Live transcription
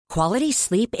Quality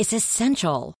sleep is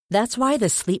essential. That's why the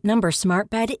Sleep Number Smart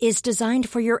Bed is designed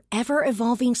for your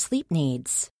ever-evolving sleep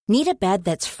needs. Need a bed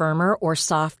that's firmer or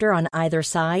softer on either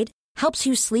side? Helps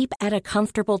you sleep at a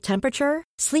comfortable temperature?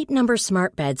 Sleep Number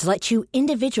Smart Beds let you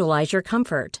individualize your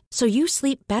comfort, so you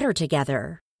sleep better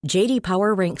together. J.D.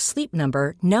 Power ranks Sleep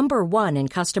Number number 1 in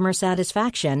customer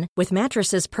satisfaction with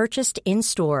mattresses purchased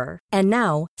in-store. And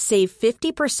now, save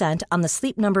 50% on the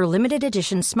Sleep Number Limited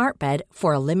Edition Smart Bed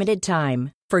for a limited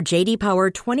time. For J.D. Power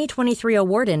 2023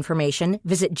 award information,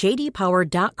 visit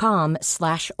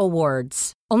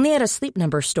jdpower.com/awards. Only at a Sleep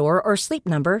Number store or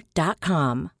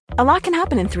sleepnumber.com. A lot can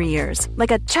happen in 3 years,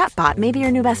 like a chatbot may be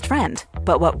your new best friend.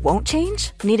 But what won't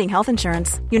change? Needing health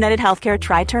insurance. United Healthcare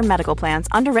Tri-Term Medical Plans,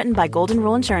 underwritten by Golden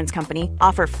Rule Insurance Company,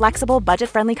 offer flexible,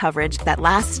 budget-friendly coverage that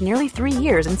lasts nearly 3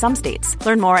 years in some states.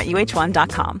 Learn more at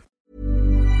uh1.com.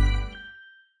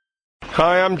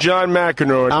 Hi, I'm John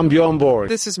McEnroe. I'm Bjorn Borg.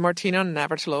 This is Martina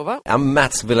Navratilova. I'm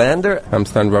Mats Wilander. I'm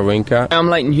Stan Wawrinka. I'm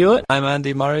Leighton Hewitt. I'm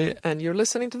Andy Murray. And you're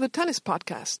listening to the Tennis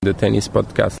Podcast. The Tennis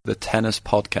Podcast. The Tennis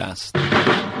Podcast.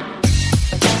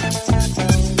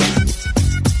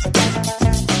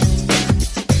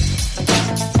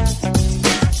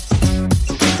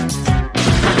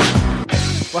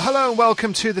 Well, hello and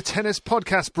welcome to the Tennis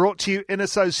Podcast, brought to you in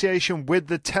association with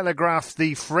The Telegraph.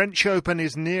 The French Open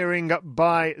is nearing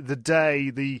by the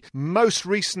day. The most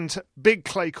recent big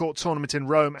clay court tournament in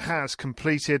Rome has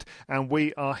completed, and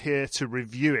we are here to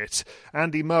review it.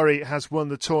 Andy Murray has won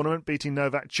the tournament, beating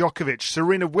Novak Djokovic.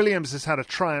 Serena Williams has had a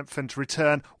triumphant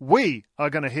return. We are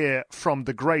going to hear from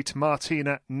the great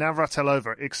Martina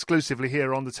Navratilova exclusively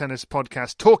here on the Tennis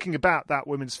Podcast, talking about that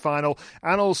women's final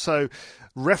and also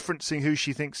referencing who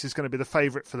she thinks is going to be the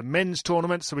favourite for the men's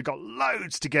tournament. So we've got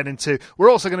loads to get into. We're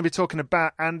also going to be talking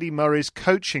about Andy Murray's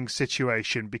coaching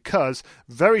situation, because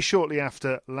very shortly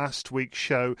after last week's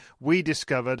show, we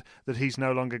discovered that he's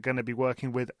no longer going to be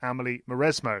working with Amelie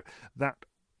Mauresmo. That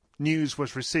news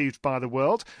was received by the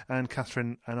world, and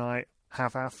Catherine and I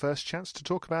have our first chance to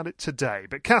talk about it today.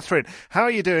 But Catherine, how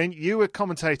are you doing? You were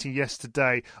commentating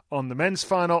yesterday on the men's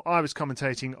final. I was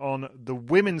commentating on the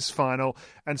women's final.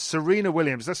 And Serena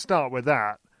Williams, let's start with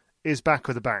that, is back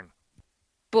with a bang.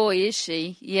 Boy, is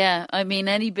she. Yeah. I mean,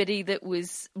 anybody that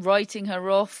was writing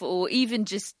her off or even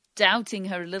just doubting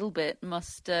her a little bit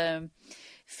must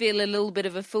feel a little bit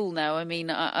of a fool now. I mean,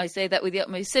 I say that with the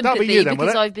utmost sympathy, you then,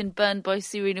 because I've been burned by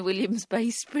Serena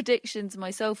Williams-based predictions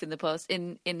myself in the past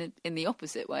in the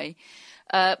opposite way.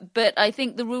 But I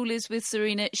think the rule is with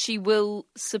Serena, she will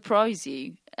surprise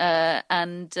you.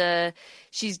 And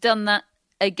she's done that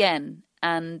again.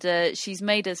 And she's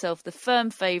made herself the firm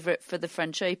favourite for the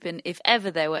French Open. If ever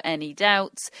there were any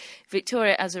doubts,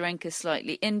 Victoria Azarenka's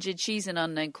slightly injured. She's an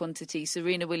unknown quantity.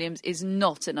 Serena Williams is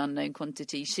not an unknown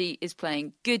quantity. She is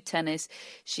playing good tennis.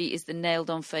 She is the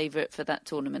nailed-on favourite for that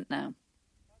tournament now.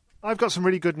 I've got some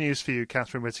really good news for you,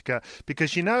 Catherine Whitaker,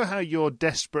 because you know how you're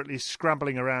desperately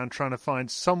scrabbling around trying to find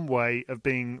some way of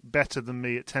being better than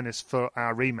me at tennis for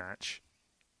our rematch?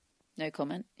 No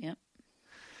comment, yeah.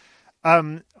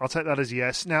 I'll take that as a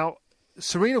yes. Now,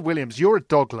 Serena Williams, you're a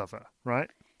dog lover,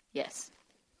 right? Yes.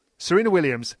 Serena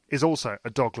Williams is also a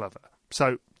dog lover.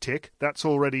 So, tick, that's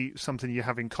already something you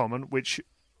have in common, which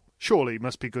surely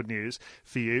must be good news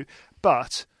for you.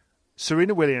 But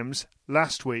Serena Williams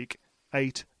last week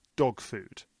ate dog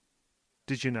food.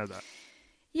 Did you know that?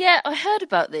 Yeah, I heard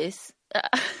about this.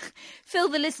 Fill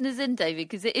the listeners in, David,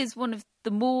 because it is one of the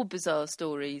more bizarre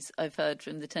stories I've heard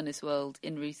from the tennis world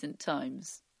in recent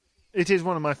times. It is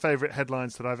one of my favourite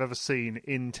headlines that I've ever seen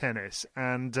in tennis.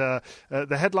 And the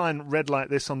headline read like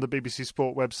this on the BBC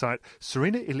Sport website: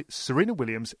 Serena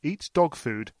Williams eats dog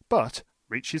food but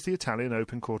reaches the Italian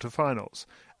Open quarterfinals.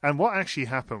 And what actually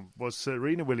happened was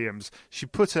Serena Williams, she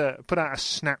put out a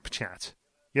Snapchat.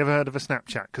 You ever heard of a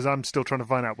Snapchat? Because I'm still trying to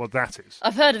find out what that is.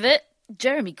 I've heard of it.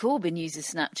 Jeremy Corbyn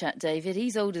uses Snapchat, David.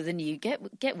 He's older than you. Get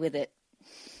with it.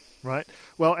 Right.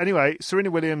 Well, anyway,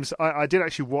 Serena Williams, I did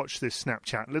actually watch this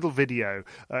Snapchat little video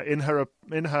in her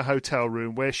hotel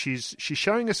room where she's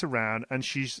showing us around, and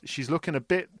she's looking a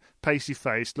bit pasty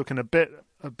faced, looking a bit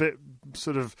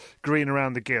sort of green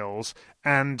around the gills,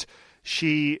 and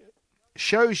she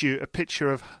shows you a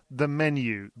picture of the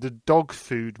menu, the dog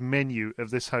food menu of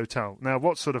this hotel. Now,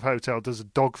 what sort of hotel does a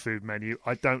dog food menu?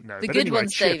 I don't know. The good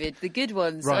ones, David. The good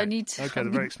ones. Right. I need to. Okay, the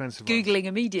very expensive Googling ones.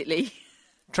 Immediately.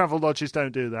 Travel lodges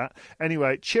don't do that.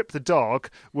 Anyway, Chip the dog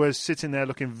was sitting there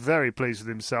looking very pleased with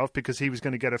himself because he was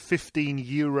going to get a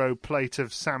 €15 plate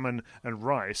of salmon and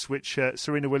rice, which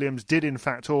Serena Williams did in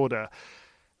fact order.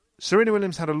 Serena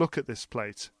Williams had a look at this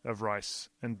plate of rice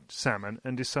and salmon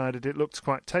and decided it looked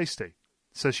quite tasty.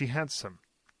 So she had some.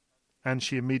 and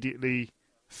she immediately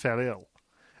fell ill.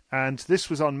 And this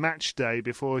was on match day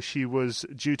before she was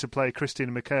due to play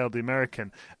Christina McHale, the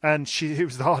American. And it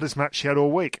was the hardest match she had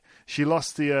all week. She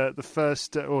lost the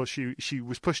first, or she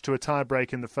was pushed to a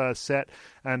tie-break in the first set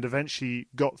and eventually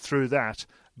got through that.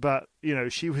 But,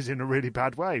 she was in a really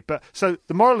bad way. But so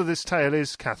the moral of this tale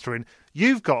is, Catherine,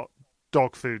 you've got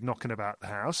dog food knocking about the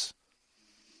house.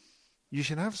 You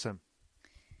should have some.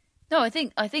 No, I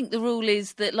think the rule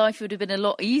is that life would have been a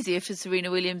lot easier for Serena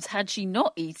Williams had she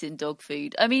not eaten dog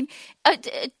food. I mean,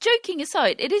 joking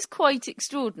aside, it is quite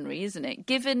extraordinary, isn't it?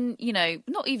 Given,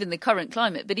 not even the current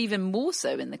climate, but even more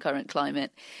so in the current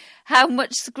climate, how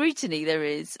much scrutiny there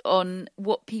is on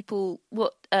what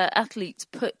athletes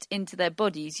put into their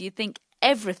bodies. You'd think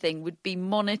everything would be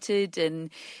monitored and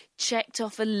checked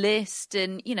off a list,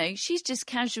 and she's just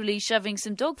casually shoving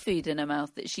some dog food in her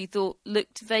mouth that she thought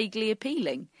looked vaguely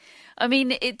appealing. I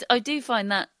mean, I do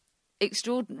find that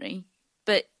extraordinary,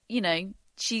 but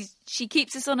she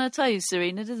keeps us on our toes,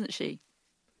 Serena, doesn't she?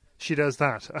 She does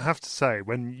that. I have to say,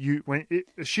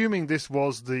 assuming this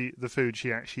was the food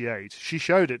she actually ate, she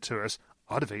showed it to us.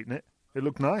 I'd have eaten it. It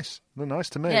looked nice. It looked nice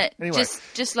to me. Yeah, anyway.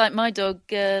 just like my dog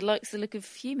likes the look of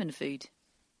human food.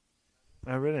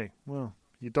 Oh, really? Well,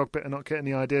 your dog better not get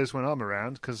any ideas when I'm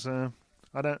around, because I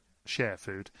don't share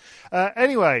food.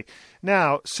 Anyway,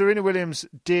 now, Serena Williams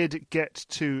did get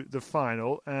to the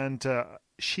final, and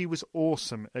she was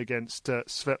awesome against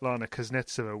Svetlana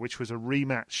Kuznetsova, which was a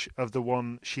rematch of the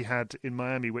one she had in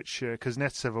Miami, which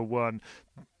Kuznetsova won.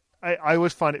 I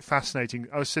always find it fascinating.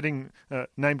 I was sitting,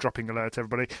 name-dropping alert,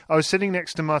 everybody. I was sitting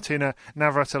next to Martina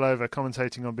Navratilova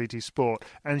commentating on BT Sport,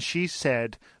 and she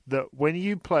said that when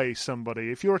you play somebody,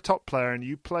 if you're a top player and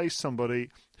you play somebody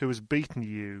who has beaten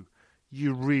you,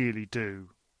 you really do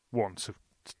want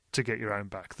to get your own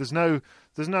back. There's no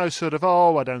sort of,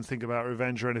 I don't think about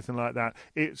revenge or anything like that.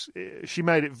 She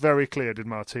made it very clear, did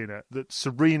Martina, that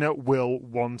Serena will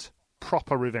want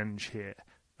proper revenge here.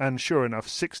 And sure enough,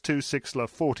 6-2, 6-love,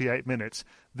 48 minutes.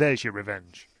 There's your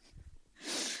revenge.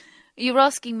 You're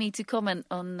asking me to comment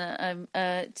on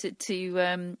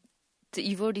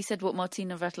you've already said what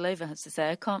Martina Navratilova has to say.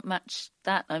 I can't match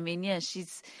that. I mean, yeah,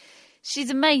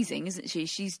 she's amazing, isn't she?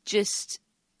 She's just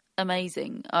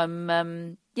amazing.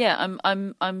 I'm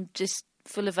just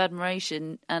full of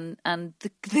admiration, and I'm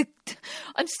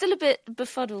still a bit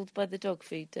befuddled by the dog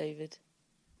food, David.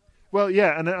 Well,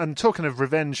 yeah, and talking of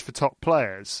revenge for top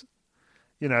players,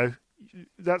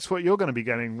 that's what you're going to be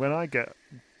getting when I get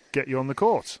you on the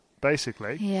court,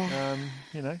 basically. Yeah.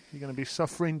 You're going to be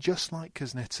suffering just like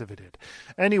Kuznetsova did.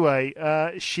 Anyway,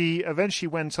 she eventually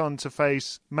went on to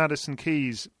face Madison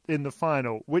Keys in the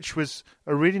final, which was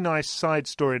a really nice side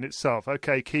story in itself.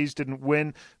 Okay, Keys didn't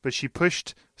win, but she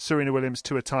pushed Serena Williams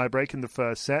to a tiebreak in the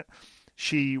first set.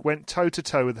 She went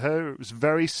toe-to-toe with her. It was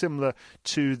very similar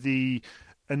to the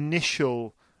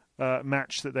initial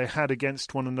match that they had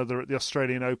against one another at the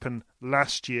Australian Open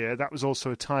last year. That was also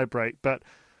a tie-break, but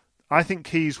I think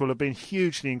Keys will have been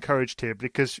hugely encouraged here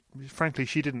because, frankly,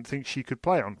 she didn't think she could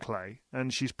play on clay,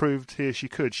 and she's proved here she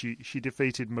could. She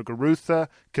defeated Muguruza,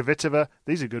 Kvitova.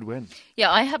 These are good wins.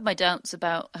 Yeah, I had my doubts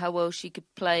about how well she could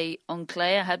play on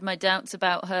clay. I had my doubts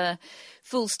about her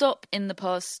full stop in the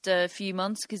past few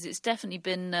months because it's definitely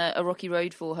been a rocky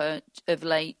road for her of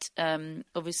late.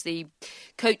 Obviously,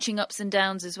 coaching ups and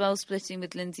downs as well, splitting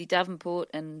with Lindsay Davenport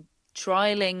and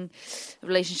trialling a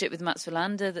relationship with Mats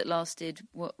Wilander that lasted,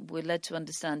 what we're led to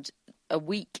understand, a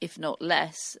week, if not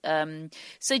less.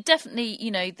 So definitely,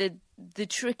 the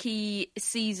tricky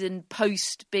season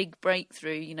post big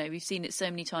breakthrough. We've seen it so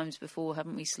many times before,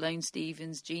 haven't we? Sloane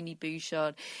Stephens, Jeannie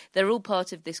Bouchard, they're all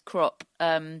part of this crop.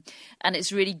 And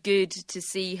it's really good to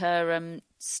see her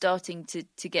starting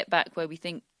to get back where we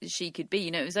think she could be.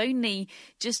 It was only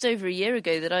just over a year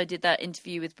ago that I did that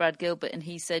interview with Brad Gilbert, and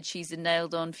he said she's a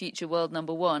nailed-on future world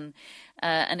number one.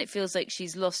 And it feels like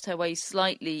she's lost her way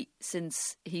slightly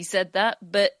since he said that.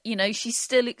 But, she's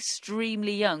still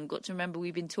extremely young. Got to remember,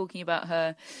 we've been talking about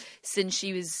her since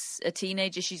she was a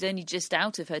teenager. She's only just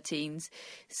out of her teens.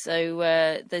 So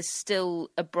there's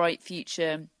still a bright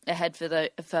future ahead for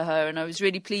her. And I was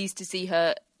really pleased to see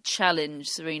her challenge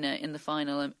Serena in the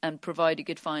final and provide a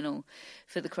good final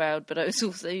for the crowd. But I was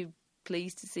also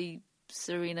pleased to see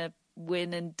Serena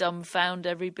win and dumbfound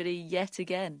everybody yet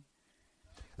again.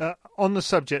 On the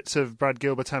subject of Brad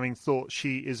Gilbert having thought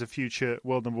she is a future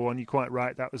world number one, you're quite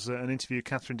right. That was an interview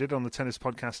Catherine did on the Tennis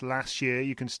Podcast last year.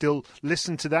 You can still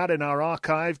listen to that in our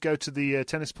archive. Go to the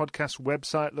Tennis Podcast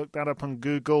website, look that up on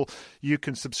Google. You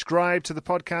can subscribe to the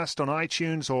podcast on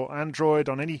iTunes or Android,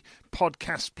 on any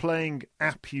podcast playing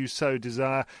app you so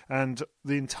desire, and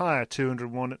the entire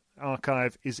 201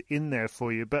 archive is in there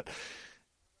for you. But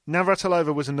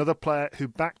Navratilova was another player who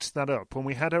backed that up. When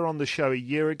we had her on the show a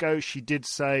year ago, she did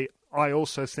say, I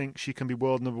also think she can be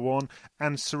world number one.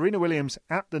 And Serena Williams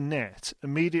at the net,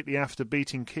 immediately after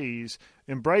beating Keys,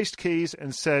 embraced Keys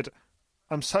and said,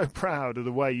 I'm so proud of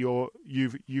the way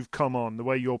you've come on, the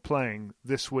way you're playing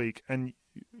this week, and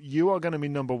you are going to be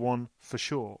number one for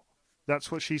sure.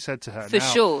 That's what she said to her. For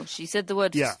sure. She said the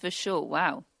word for sure.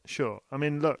 Wow. Sure. I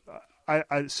mean, look,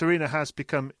 Serena has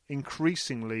become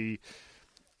increasingly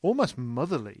almost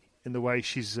motherly in the way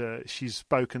she's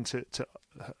spoken to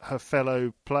her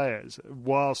fellow players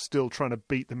while still trying to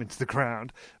beat them into the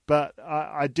ground. But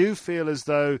I do feel as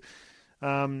though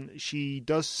she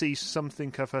does see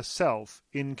something of herself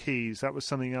in Keys. That was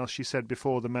something else she said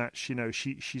before the match. You know,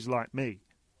 she's like me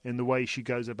in the way she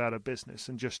goes about her business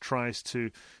and just tries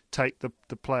to take the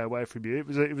play away from you.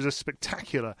 It was a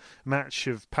spectacular match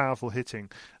of powerful hitting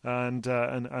and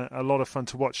a lot of fun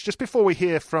to watch. Just before we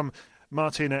hear from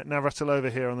Martina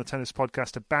Navratilova here on the Tennis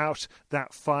Podcast about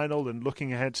that final and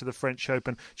looking ahead to the French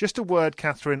Open, just a word,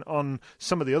 Catherine, on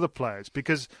some of the other players,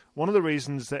 because one of the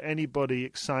reasons that anybody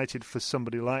excited for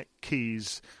somebody like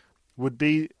Keys would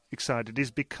be excited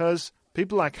is because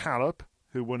people like Halep,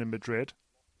 who won in Madrid,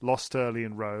 lost early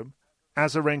in Rome.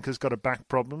 Azarenka's got a back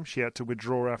problem. She had to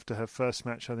withdraw after her first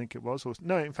match, I think it was.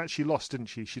 No, in fact, she lost, didn't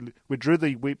she? She withdrew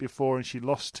the week before and she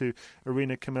lost to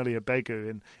Irina Camelia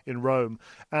Begu in Rome.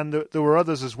 And there were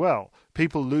others as well.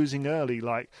 People losing early,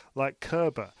 like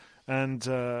Kerber. And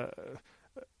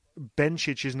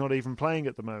Bencic is not even playing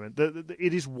at the moment.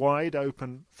 It is wide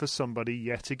open for somebody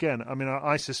yet again. I mean,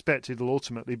 I suspect it'll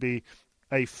ultimately be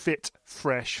a fit,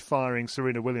 fresh, firing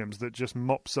Serena Williams that just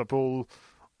mops up all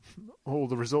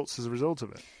the results as a result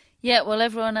of it. Yeah, well,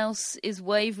 everyone else is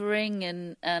wavering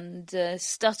and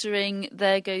stuttering.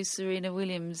 There goes Serena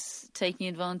Williams taking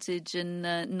advantage and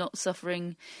not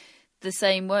suffering the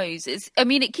same woes.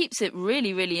 It keeps it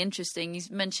really, really interesting. You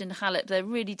mentioned Halep, they're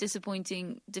really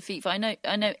disappointing defeat. I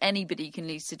know anybody can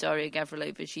lose to Daria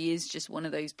Gavrilova. She is just one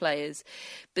of those players,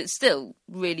 but still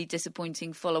really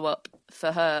disappointing follow-up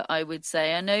for her, I would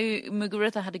say. I know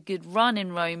Muguruza had a good run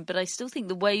in Rome, but I still think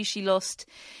the way she lost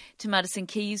to Madison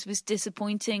Keys was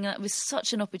disappointing. That was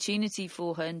such an opportunity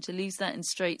for her, and to lose that in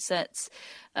straight sets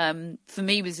for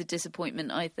me was a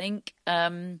disappointment, I think.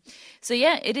 So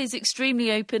yeah, it is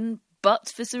extremely open, but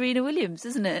for Serena Williams,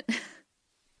 isn't it?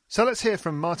 So let's hear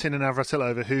from Martina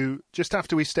Navratilova, who, just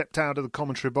after we stepped out of the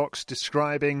commentary box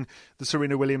describing the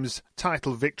Serena Williams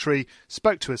title victory,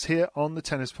 spoke to us here on the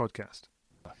Tennis Podcast.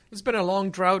 It's been a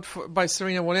long drought by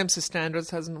Serena Williams' standards.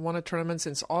 Hasn't won a tournament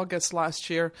since August last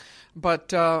year.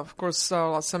 But, of course,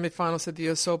 semifinals at the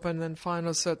US Open, then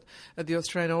finals at the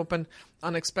Australian Open.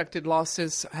 Unexpected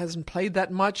losses. Hasn't played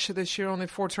that much this year, only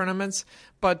 4 tournaments.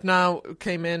 But now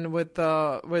came in with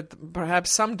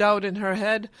perhaps some doubt in her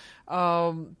head.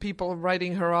 People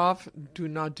writing her off. Do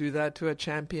not do that to a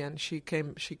champion. She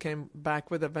came back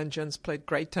with a vengeance, played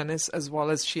great tennis, as well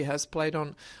as she has played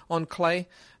on clay.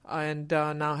 And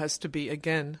now has to be,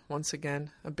 once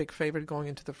again, a big favorite going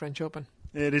into the French Open.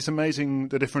 It is amazing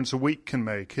the difference a week can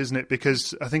make, isn't it?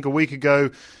 Because I think a week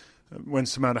ago, when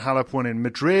Simona Halep won in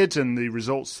Madrid and the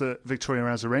results that Victoria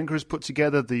Azarenka has put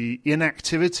together, the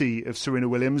inactivity of Serena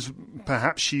Williams,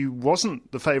 perhaps she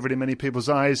wasn't the favourite in many people's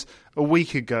eyes a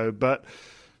week ago, but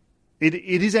it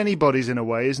is anybody's in a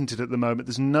way, isn't it, at the moment?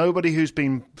 There's nobody who's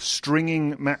been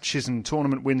stringing matches and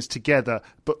tournament wins together,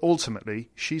 but ultimately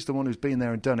she's the one who's been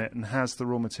there and done it and has the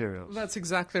raw materials. That's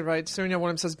exactly right. Serena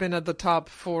Williams has been at the top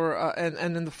for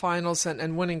and in the finals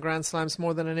and winning Grand Slams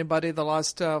more than anybody the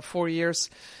last 4 years.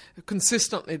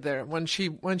 Consistently there. When she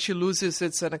loses,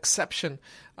 it's an exception.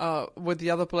 With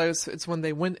the other players, it's when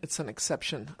they win, it's an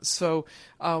exception. So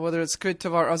whether it's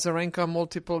Kvitova or Azarenka,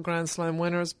 multiple Grand Slam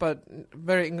winners, but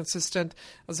very inconsistent.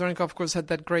 Azarenka, of course, had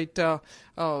that great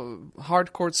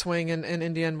hard court swing in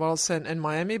Indian Wells and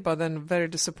Miami, but then very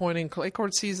disappointing clay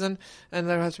court season. And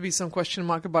there has to be some question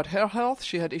mark about her health.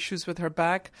 She had issues with her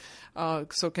back.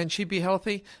 So can she be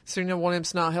healthy? Serena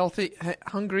Williams now healthy,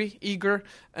 hungry, eager,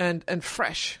 and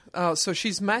fresh. So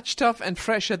she's match tough and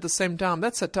fresh at the same time.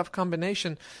 That's a tough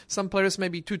combination some players may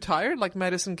be too tired, like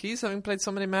Madison Keys, having played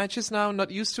so many matches now,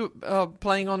 not used to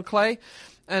playing on clay.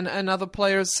 And other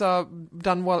players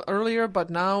done well earlier, but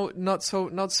now not so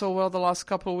well the last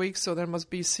couple of weeks. So there must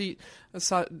be a seed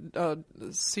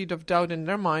of doubt in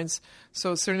their minds.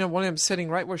 So Serena Williams sitting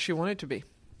right where she wanted to be.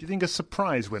 Do you think a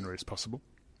surprise winner is possible?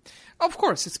 Of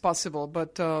course, it's possible,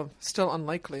 but still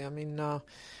unlikely. I mean,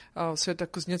 Sveta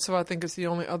Kuznetsova, I think, is the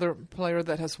only other player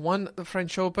that has won the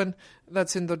French Open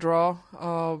that's in the draw.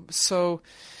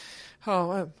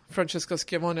 Francesca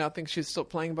Schiavone, I think she's still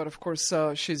playing, but of course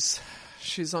she's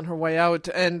on her way out.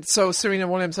 And so Serena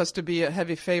Williams has to be a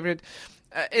heavy favorite.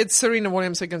 It's Serena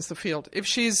Williams against the field. If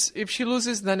she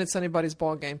loses, then it's anybody's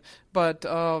ball game. But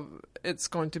it's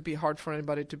going to be hard for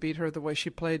anybody to beat her the way she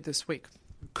played this week.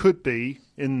 Could be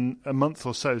in a month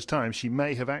or so's time, she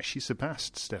may have actually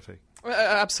surpassed Steffi.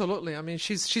 Absolutely. I mean,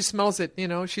 she smells it. You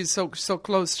know, she's so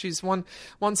close. She's one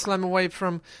slam away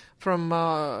from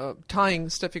tying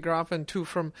Steffi Graf and 2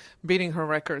 from beating her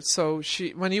record. So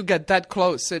when you get that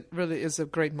close, it really is a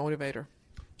great motivator.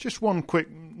 Just one quick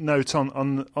note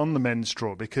on the men's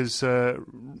draw, because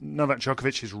Novak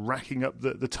Djokovic is racking up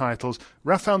the titles.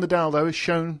 Rafael Nadal, though, has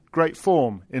shown great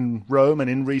form in Rome and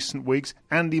in recent weeks.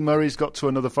 Andy Murray's got to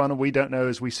another final. We don't know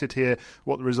as we sit here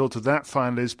what the result of that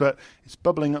final is, but it's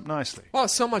bubbling up nicely. Well,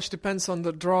 so much depends on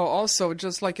the draw also.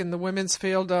 Just like in the women's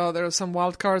field, there are some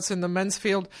wild cards. In the men's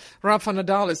field, Rafa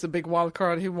Nadal is the big wild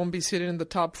card. He won't be seated in the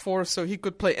top 4, so he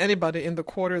could play anybody in the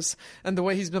quarters. And the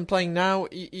way he's been playing now,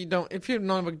 you don't. If you're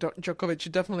Novak Djokovic,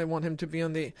 you definitely want him to be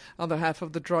on the other half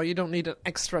of the draw. You don't need an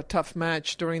extra tough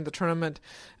match during the tournament,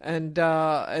 and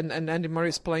Andy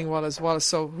Murray's playing well as well.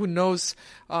 So who knows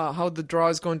how the draw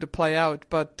is going to play out?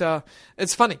 But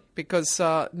it's funny because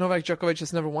Novak Djokovic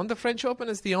has never won the French Open.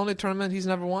 It's the only tournament he's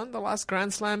never won, the last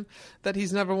Grand Slam that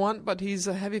he's never won. But he's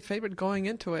a heavy favorite going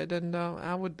into it, and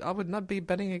I would not be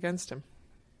betting against him.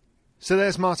 So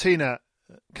there's Martina.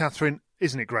 Catherine,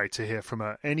 isn't it great to hear from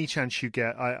her? Any chance you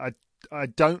get, I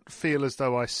don't feel as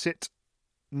though I sit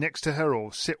next to her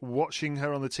or sit watching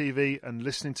her on the TV and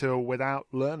listening to her without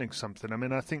learning something. I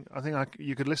mean, I think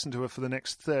you could listen to her for the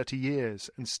next 30 years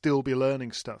and still be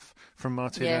learning stuff from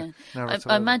Martina. Yeah,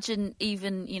 I imagine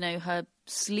even her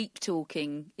sleep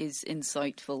talking is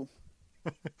insightful.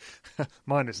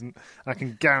 Mine isn't. I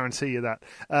can guarantee you that.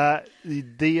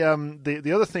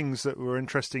 The other things that were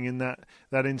interesting in that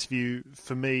interview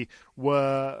for me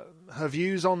were her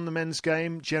views on the men's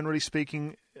game. Generally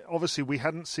speaking, obviously we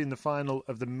hadn't seen the final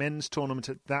of the men's tournament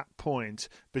at that point,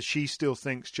 but she still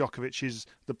thinks Djokovic is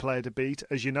the player to beat.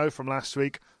 As you know from last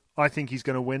week, I think he's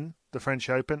going to win the French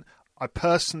Open. I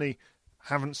personally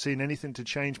haven't seen anything to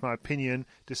change my opinion,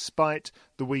 despite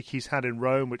the week he's had in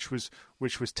Rome, which was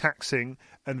taxing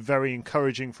and very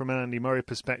encouraging from an Andy Murray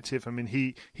perspective. I mean,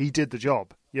 he did the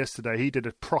job yesterday. He did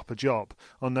a proper job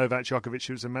on Novak Djokovic.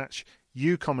 It was a match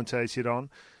you commentated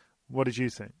on. What did you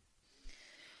think?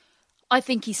 I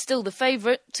think he's still the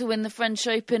favourite to win the French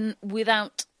Open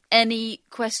without any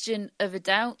question of a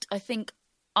doubt. I think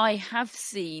I have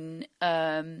seen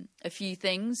a few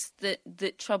things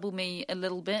that trouble me a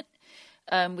little bit.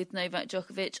 With Novak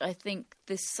Djokovic, I think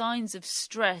the signs of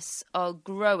stress are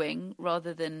growing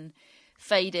rather than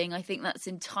fading. I think that's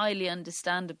entirely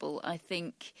understandable. I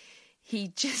think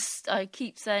I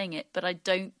keep saying it, but I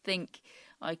don't think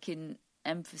I can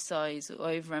emphasise or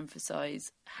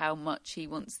overemphasise how much he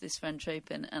wants this French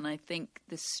Open. And I think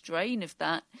the strain of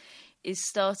that is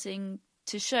starting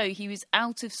to show. He was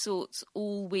out of sorts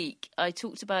all week. I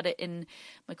talked about it in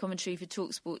my commentary for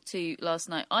TalkSport 2 last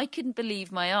night. I couldn't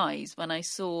believe my eyes when I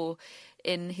saw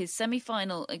in his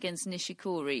semi-final against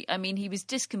Nishikori. I mean, he was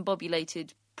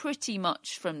discombobulated pretty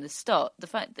much from the start. The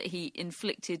fact that he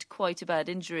inflicted quite a bad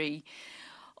injury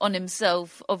on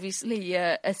himself, obviously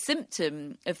a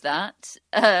symptom of that,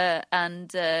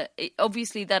 and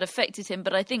obviously that affected him.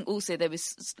 But I think also there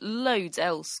was loads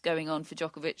else going on for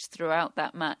Djokovic throughout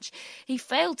that match. He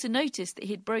failed to notice that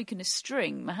he'd broken a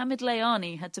string. Mohamed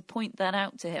Layani had to point that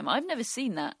out to him. I've never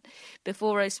seen that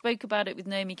before. I spoke about it with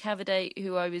Naomi Cavaday,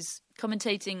 who I was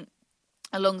commentating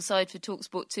alongside for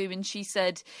TalkSport 2, and she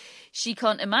said she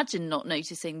can't imagine not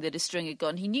noticing that a string had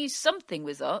gone. He knew something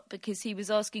was up because he was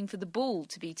asking for the ball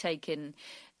to be taken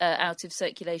out of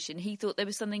circulation. He thought there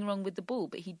was something wrong with the ball,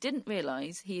 but he didn't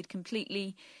realise he had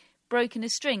completely broken a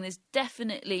string. There's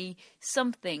definitely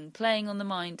something playing on the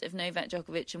mind of Novak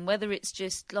Djokovic, and whether it's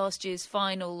just last year's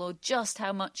final or just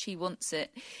how much he wants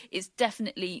it, it's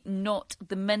definitely not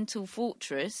the mental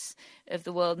fortress of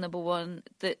the world number one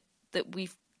that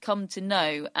we've come to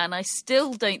know, and I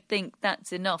still don't think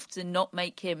that's enough to not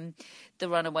make him the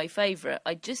runaway favourite.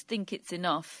 I just think it's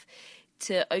enough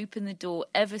to open the door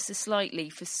ever so slightly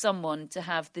for someone to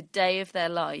have the day of their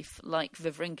life like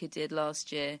Wawrinka did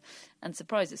last year and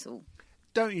surprise us all.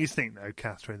 Don't you think, though,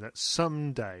 Catherine, that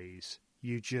some days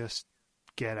you just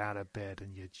get out of bed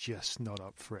and you're just not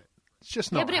up for it? It's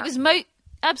just not. Yeah, but it was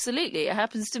absolutely. It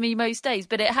happens to me most days,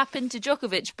 but it happened to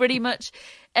Djokovic pretty much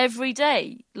every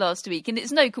day last week. And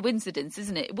it's no coincidence,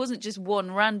 isn't it? It wasn't just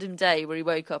one random day where he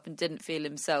woke up and didn't feel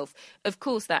himself. Of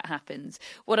course that happens.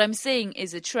 What I'm seeing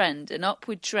is a trend, an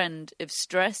upward trend of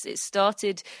stress. It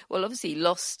started, well, obviously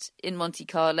lost in Monte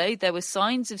Carlo. There were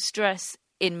signs of stress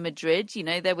in Madrid. You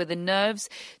know, there were the nerves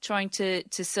trying to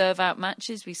serve out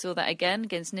matches. We saw that again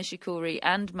against Nishikori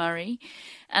and Murray.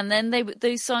 And then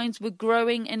those signs were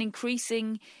growing and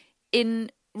increasing in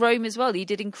Rome as well. He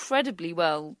did incredibly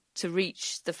well to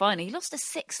reach the final. He lost a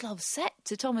 6-love set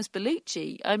to Thomas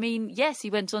Bellucci. I mean, yes,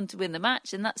 he went on to win the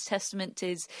match, and that's testament to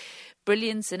his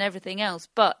brilliance and everything else.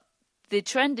 But the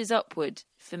trend is upward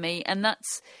for me, and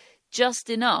that's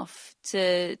just enough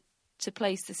to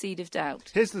place the seed of doubt.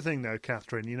 Here's the thing, though,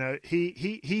 Catherine. You know,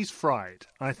 he's fried.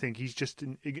 I think he's just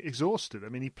exhausted. I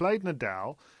mean, he played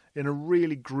Nadal in a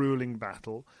really grueling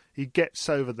battle. He gets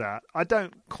over that. I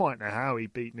don't quite know how he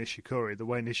beat Nishikori, the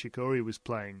way Nishikori was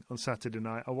playing on Saturday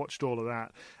night. I watched all of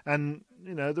that. And,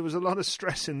 you know, there was a lot of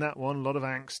stress in that one, a lot of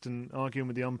angst and arguing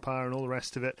with the umpire and all the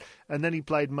rest of it. And then he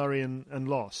played Murray and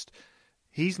lost.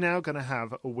 He's now going to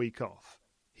have a week off.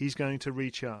 He's going to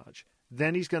recharge.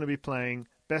 Then he's going to be playing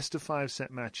best-of-5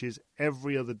 set matches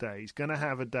every other day. He's going to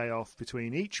have a day off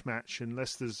between each match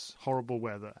unless there's horrible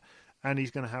weather. And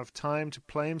he's going to have time to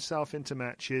play himself into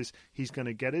matches. He's going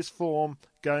to get his form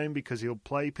going because he'll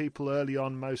play people early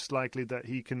on, most likely, that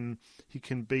he can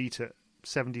beat at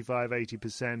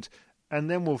 75-80%. And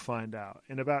then we'll find out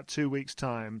in about 2 weeks'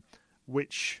 time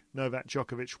which Novak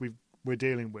Djokovic we're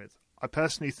dealing with. I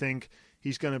personally think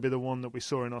he's going to be the one that we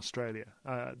saw in Australia.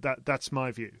 That's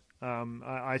my view.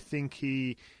 I think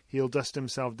he'll dust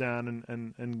himself down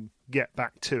and get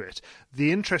back to it.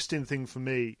 The interesting thing for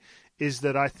me is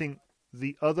that I think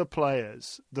the other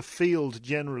players, the field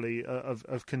generally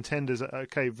of contenders,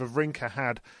 okay, Wawrinka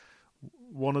had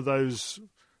one of those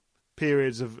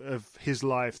periods of his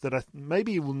life that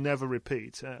maybe he will never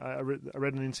repeat. I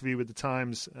read an interview with the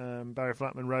Times. Barry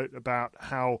Flatman wrote about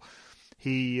how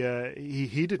he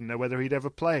didn't know whether he'd ever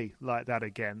play like that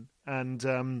again,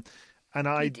 and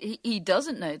he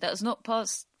doesn't know. That's not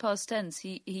past tense.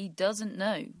 He doesn't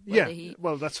know.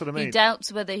 Well, that's what I mean. He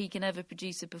doubts whether he can ever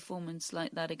produce a performance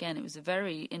like that again. It was a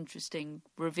very interesting,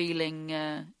 revealing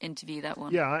interview, that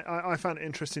one. Yeah, I found it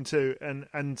interesting too,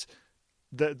 and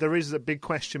there is a big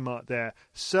question mark there.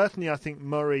 Certainly, I think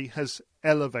Murray has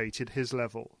elevated his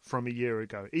level from a year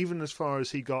ago, even as far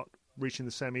as he got reaching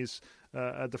the semis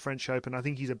at the French Open. I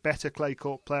think he's a better clay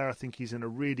court player. I think he's in a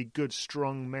really good,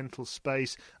 strong mental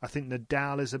space. I think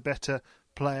Nadal is a better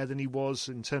player than he was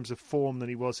in terms of form than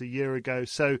he was a year ago.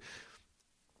 So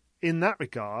in that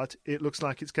regard, it looks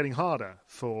like it's getting harder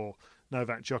for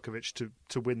Novak Djokovic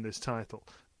to win this title.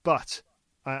 But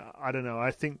I don't know.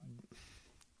 I think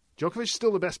Djokovic is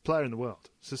still the best player in the world.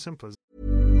 It's as simple as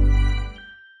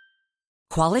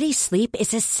Quality sleep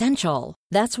is essential.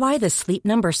 That's why the Sleep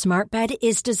Number Smart Bed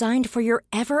is designed for your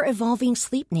ever-evolving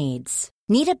sleep needs.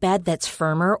 Need a bed that's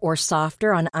firmer or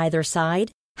softer on either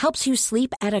side? Helps you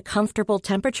sleep at a comfortable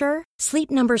temperature? Sleep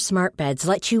Number Smart Beds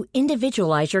let you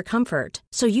individualize your comfort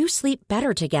so you sleep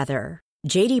better together.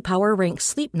 J.D. Power ranks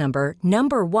Sleep Number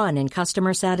number 1 in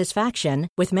customer satisfaction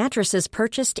with mattresses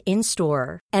purchased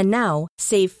in-store. And now,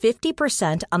 save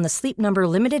 50% on the Sleep Number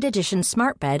Limited Edition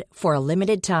Smart Bed for a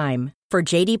limited time. For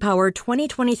J.D. Power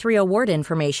 2023 award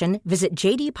information, visit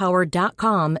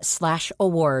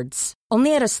jdpower.com/awards.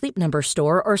 Only at a Sleep Number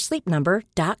store or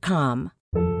sleepnumber.com.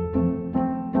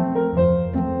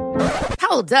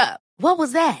 Hold up. What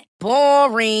was that?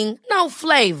 Boring. No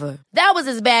flavor. That was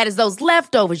as bad as those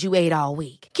leftovers you ate all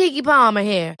week. Keke Palmer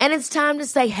here, and it's time to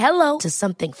say hello to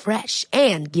something fresh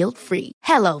and guilt-free.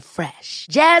 Hello Fresh.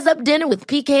 Jazz up dinner with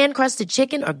pecan-crusted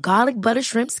chicken or garlic butter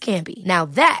shrimp scampi. Now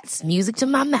that's music to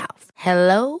my mouth.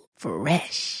 Hello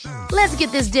Fresh. Let's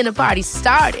get this dinner party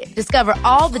started. Discover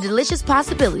all the delicious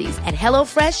possibilities at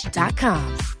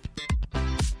HelloFresh.com.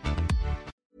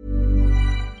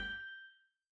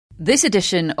 This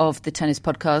edition of the Tennis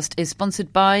Podcast is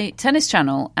sponsored by Tennis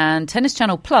Channel, and Tennis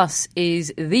Channel Plus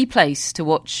is the place to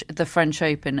watch the French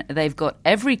Open. They've got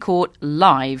every court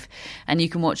live, and you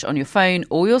can watch on your phone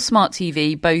or your smart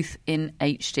TV, both in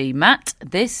HD. Matt,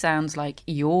 this sounds like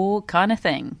your kind of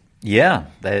thing. Yeah,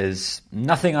 there's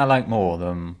nothing I like more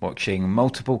than watching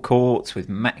multiple courts with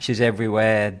matches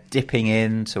everywhere, dipping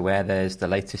in to where there's the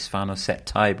latest final set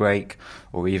tiebreak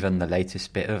or even the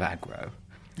latest bit of aggro.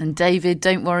 And David,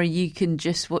 don't worry, you can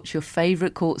just watch your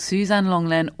favourite court, Suzanne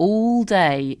Lenglen, all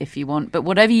day if you want. But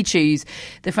whatever you choose,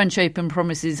 the French Open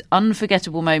promises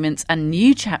unforgettable moments and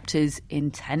new chapters in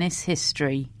tennis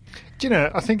history. Do you know,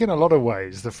 I think in a lot of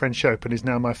ways the French Open is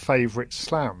now my favourite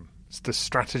slam. It's the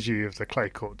strategy of the clay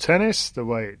court tennis, the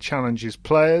way it challenges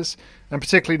players, and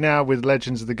particularly now with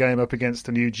legends of the game up against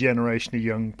a new generation of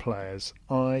young players.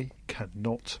 I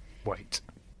cannot wait.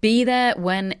 Be there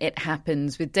when it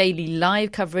happens with daily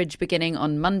live coverage beginning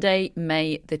on Monday,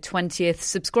 May the 20th.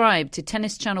 Subscribe to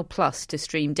Tennis Channel Plus to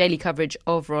stream daily coverage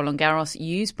of Roland Garros.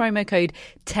 Use promo code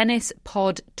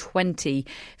TennisPod20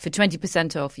 for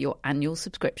 20% off your annual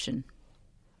subscription.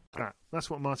 That's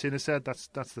what Martina said. That's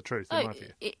the truth, in my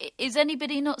view. Is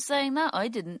anybody not saying that? I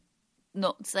didn't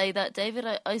not say that, David.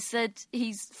 I said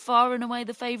he's far and away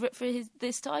the favourite for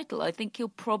this title. I think he'll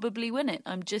probably win it.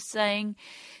 I'm just saying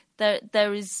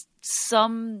there is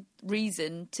some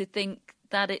reason to think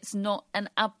that it's not an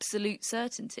absolute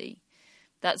certainty.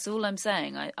 That's all I'm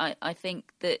saying. I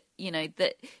think that,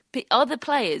 that other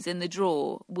players in the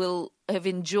draw will have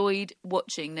enjoyed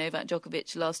watching Novak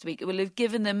Djokovic last week. It will have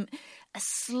given them a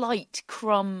slight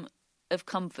crumb of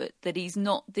comfort that he's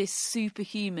not this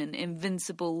superhuman,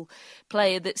 invincible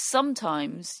player that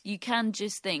sometimes you can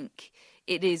just think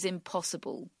it is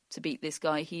impossible to beat this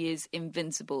guy. He is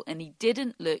invincible, and he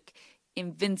didn't look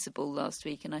invincible last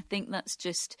week. And I think that's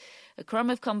just a crumb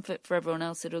of comfort for everyone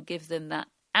else. It'll give them that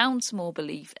ounce more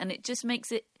belief, and it just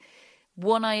makes it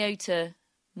one iota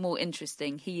more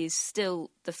interesting. He is still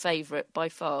the favourite by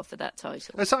far for that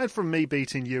title. Aside from me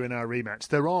beating you in our rematch,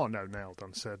 there are no nailed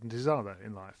uncertainties, are there,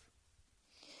 in life?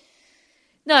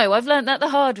 No, I've learnt that the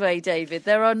hard way, David.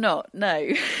 There are not, no.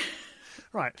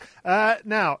 Right.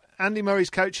 Now, Andy Murray's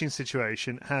coaching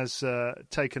situation has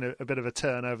taken a bit of a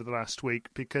turn over the last week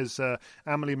because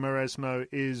Amelie Mauresmo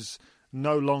is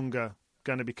no longer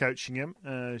going to be coaching him.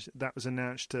 That was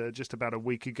announced just about a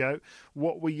week ago.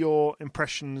 What were your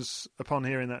impressions upon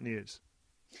hearing that news?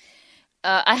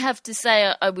 I have to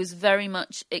say I was very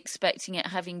much expecting it,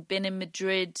 having been in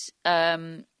Madrid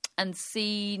and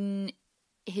seen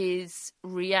his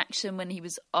reaction when he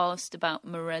was asked about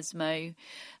Mauresmo.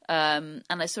 And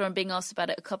I saw him being asked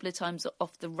about it a couple of times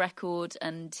off the record,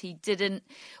 and he didn't,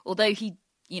 although he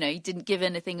didn't give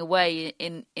anything away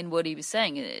in what he was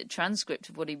saying. A transcript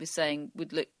of what he was saying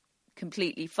would look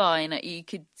completely fine. You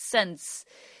could sense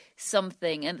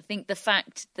something. And I think the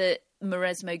fact that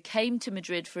Mauresmo came to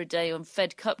Madrid for a day on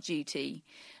Fed Cup duty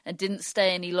and didn't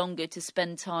stay any longer to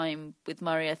spend time with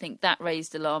Murray, I think that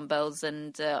raised alarm bells.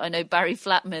 And I know Barry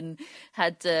Flatman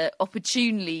had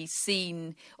opportunely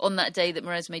seen on that day that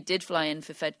Mauresmo did fly in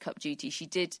for Fed Cup duty. She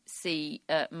did see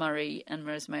Murray and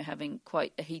Mauresmo having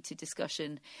quite a heated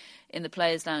discussion in the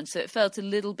Players' Lounge. So it felt a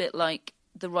little bit like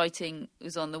the writing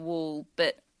was on the wall.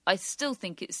 But I still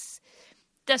think it's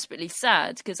desperately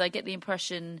sad because I get the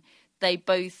impression they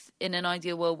both, in an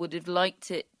ideal world, would have liked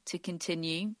it to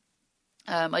continue.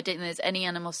 I don't think there's any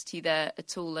animosity there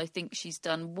at all. I think she's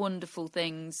done wonderful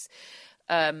things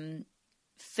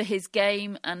for his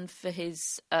game and for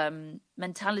his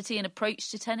mentality and approach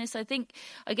to tennis. I think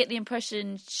I get the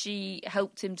impression she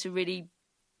helped him to really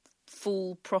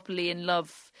fall properly in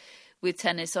love with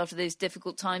tennis after those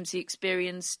difficult times he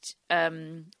experienced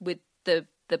with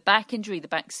the back injury, the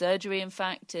back surgery, in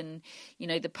fact, and,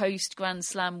 the post-Grand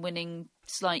Slam winning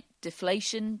slight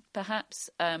deflation, perhaps.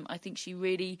 I think she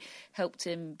really helped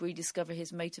him rediscover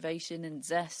his motivation and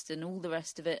zest and all the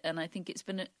rest of it. And I think it's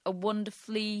been a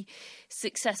wonderfully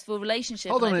successful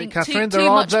relationship. Hold on a minute, Catherine. There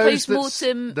are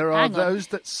those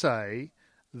that say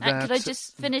that... Could I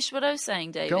just finish what I was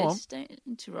saying, David? Go on. Don't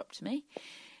interrupt me.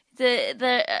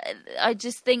 I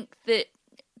just think that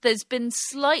there's been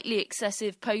slightly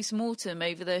excessive post-mortem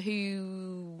over the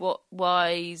who, what,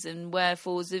 whys and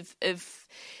wherefores of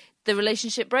the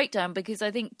relationship breakdown, because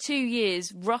I think 2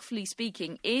 years, roughly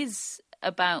speaking, is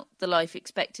about the life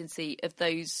expectancy of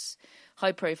those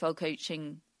high-profile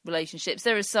coaching relationships.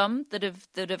 There are some that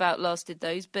have outlasted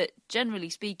those, but generally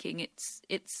speaking,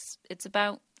 it's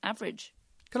about average.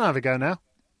 Can I have a go now?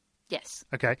 Yes.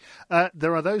 Okay.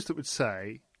 There are those that would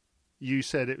say, you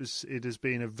said it has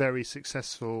been a very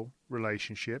successful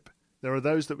relationship. There are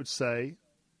those that would say,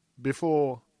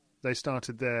 before they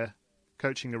started their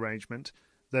coaching arrangement,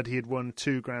 that he had won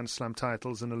 2 Grand Slam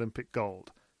titles and Olympic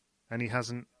gold, and he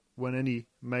hasn't won any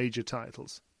major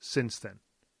titles since then.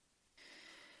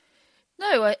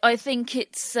 No, I think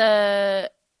it's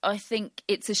I think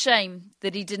it's a shame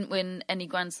that he didn't win any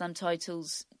Grand Slam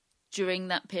titles during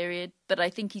that period, but I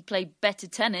think he played better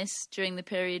tennis during the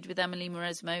period with Amelie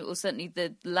Mauresmo, or certainly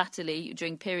the latterly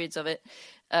during periods of it,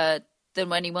 than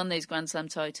when he won those Grand Slam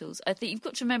titles. I think you've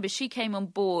got to remember she came on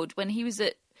board when he was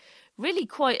at really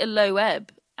quite a low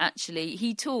ebb, actually.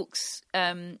 He talks,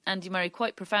 Andy Murray,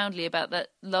 quite profoundly about that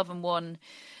love and one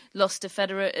loss to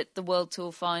Federer at the World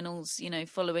Tour finals,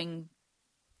 following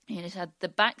he had the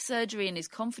back surgery and his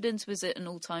confidence was at an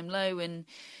all-time low, and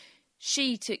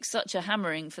she took such a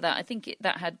hammering for that. I think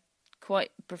that had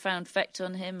quite a profound effect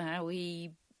on him, how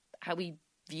he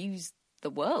views the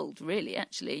world, really,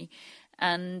 actually.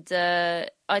 And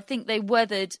I think they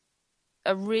weathered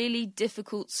a really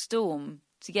difficult storm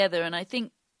together, and I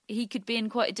think he could be in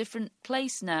quite a different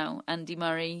place now, Andy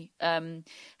Murray,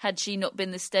 had she not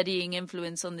been the steadying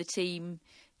influence on the team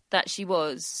that she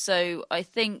was. So I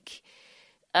think...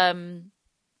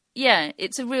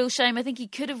 it's a real shame. I think he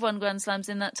could have won Grand Slams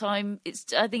in that time.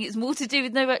 I think it's more to do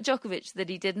with Novak Djokovic that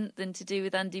he didn't than to do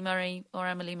with Andy Murray or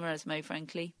Amelie Mauresmo,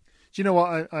 frankly. Do you know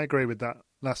what? I agree with that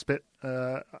last bit.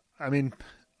 I mean,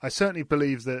 I certainly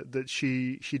believe that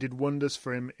she did wonders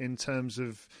for him in terms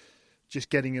of just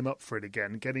getting him up for it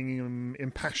again, getting him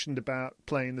impassioned about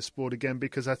playing the sport again,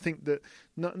 because I think that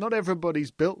not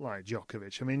everybody's built like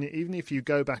Djokovic. I mean, even if you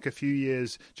go back a few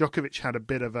years, Djokovic had a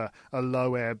bit of a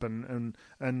low ebb and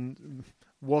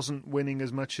wasn't winning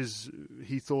as much as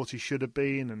he thought he should have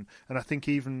been. And I think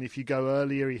even if you go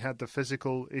earlier, he had the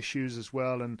physical issues as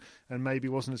well and maybe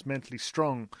wasn't as mentally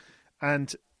strong.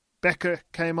 And Becker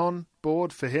came on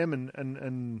board for him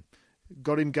and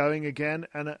got him going again,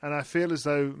 and I feel as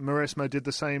though Mauresmo did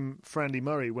the same for Andy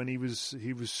Murray when he was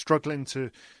struggling to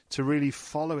really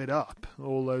follow it up,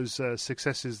 all those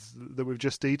successes that we've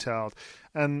just detailed,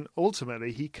 and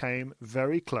ultimately he came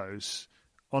very close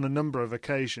on a number of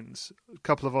occasions. A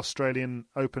couple of Australian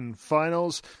Open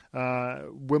finals,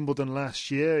 Wimbledon last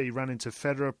year, he ran into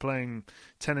Federer playing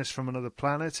tennis from another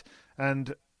planet,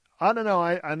 and I don't know.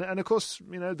 And of course,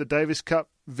 the Davis Cup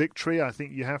victory, I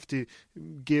think you have to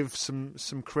give some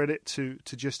credit to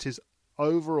just his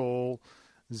overall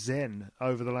zen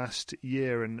over the last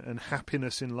year and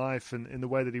happiness in life and in the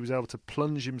way that he was able to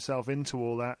plunge himself into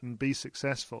all that and be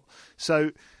successful. So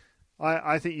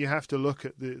I think you have to look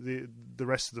at the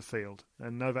rest of the field.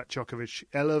 And Novak Djokovic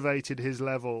elevated his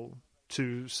level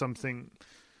to something...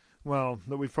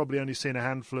 that we've probably only seen a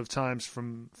handful of times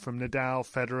from Nadal,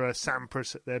 Federer,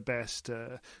 Sampras at their best,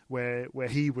 where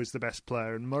he was the best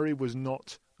player, and Murray was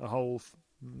not a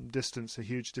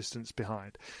huge distance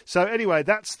behind. So anyway,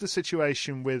 that's the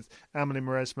situation with Amelie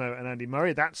Mauresmo and Andy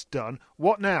Murray. That's done.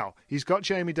 What now? He's got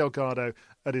Jamie Delgado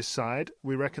at his side.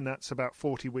 We reckon that's about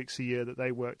 40 weeks a year that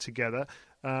they work together.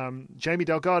 Jamie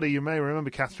Delgado, you may remember,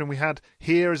 Catherine, we had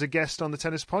here as a guest on the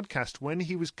Tennis Podcast when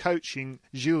he was coaching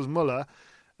Gilles Muller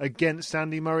against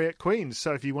Andy Murray at Queen's.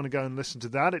 So if you want to go and listen to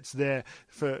that, it's there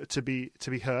to be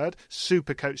heard.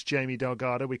 Super coach Jamie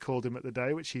Delgado, we called him at the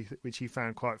day, which he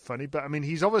found quite funny. But I mean,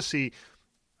 he's obviously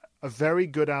a very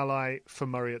good ally for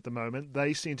Murray at the moment.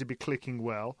 They seem to be clicking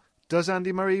well. Does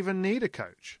Andy Murray even need a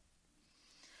coach?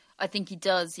 I think he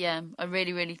does. Yeah, I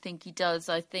really, really think he does.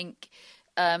 I think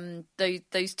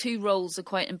those two roles are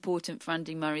quite important for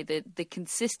Andy Murray. The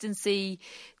consistency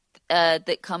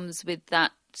that comes with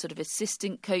that sort of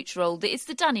assistant coach role. It's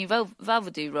the Danny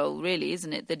Vavadou role, really,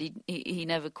 isn't it? That he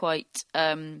never quite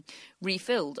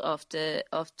refilled after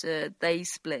they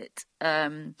split.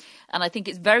 And I think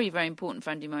it's very, very important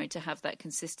for Andy Murray to have that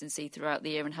consistency throughout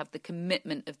the year and have the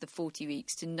commitment of the 40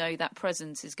 weeks to know that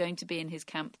presence is going to be in his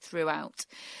camp throughout.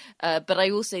 But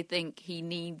I also think he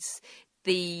needs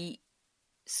the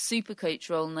super coach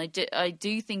role, and I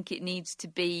do think it needs to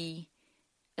be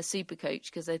a super coach,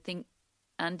 because I think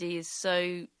Andy is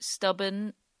so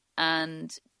stubborn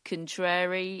and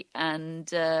contrary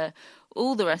and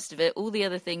all the rest of it, all the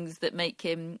other things that make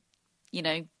him,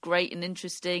 great and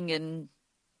interesting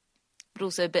but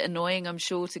also a bit annoying, I'm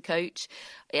sure, to coach.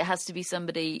 It has to be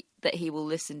somebody that he will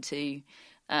listen to.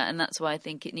 And that's why I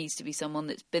think it needs to be someone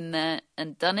that's been there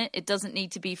and done it. It doesn't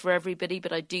need to be for everybody,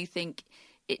 but I do think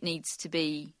it needs to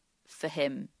be for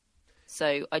him.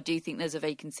 So I do think there's a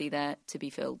vacancy there to be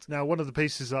filled. Now, one of the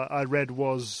pieces I read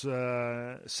was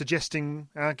suggesting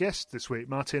our guest this week,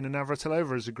 Martina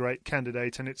Navratilova, is a great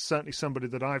candidate, and it's certainly somebody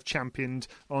that I've championed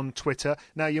on Twitter.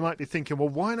 Now, you might be thinking, well,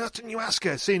 why not didn't you ask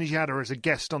her, seeing as you had her as a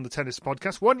guest on the Tennis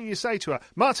Podcast? Why don't you say to her,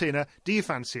 Martina, do you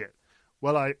fancy it?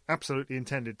 Well, I absolutely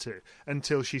intended to,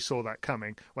 until she saw that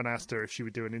coming when I asked her if she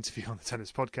would do an interview on the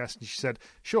Tennis Podcast, and she said,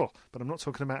 sure, but I'm not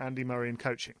talking about Andy Murray and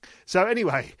coaching. So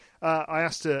anyway, I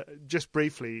asked her just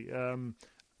briefly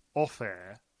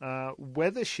off-air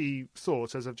whether she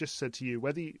thought, as I've just said to you,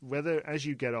 whether as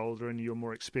you get older and you're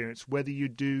more experienced, whether you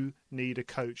do need a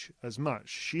coach as much.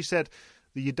 She said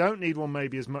that you don't need one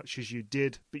maybe as much as you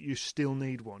did, but you still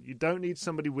need one. You don't need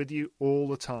somebody with you all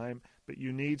the time, but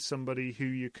you need somebody who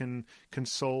you can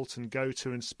consult and go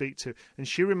to and speak to. And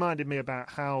she reminded me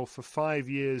about how for 5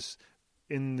 years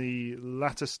in the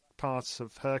latter parts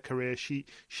of her career, she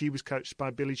was coached by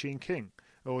Billie Jean King,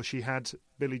 or she had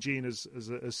Billie Jean as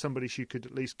somebody she could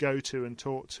at least go to and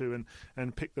talk to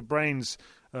and pick the brains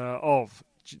of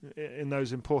in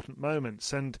those important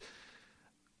moments. And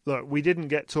look, we didn't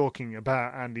get talking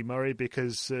about Andy Murray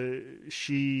because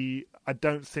she, I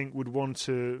don't think, would want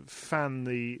to fan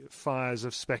the fires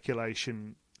of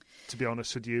speculation, to be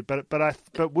honest with you. But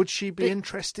would she be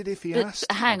interested if he asked?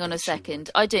 Hang on a second.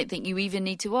 I don't think you even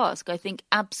need to ask. I think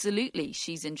absolutely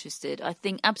she's interested. I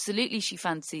think absolutely she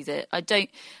fancies it. I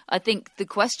think the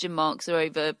question marks are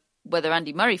over whether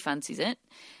Andy Murray fancies it,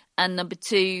 and number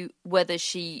two, whether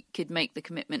she could make the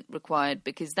commitment required,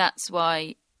 because that's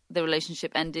why the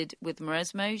relationship ended with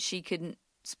Mauresmo. She couldn't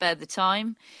spare the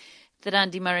time that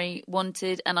Andy Murray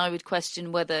wanted, and I would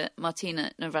question whether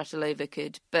Martina Navratilova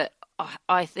could. But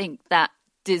I think that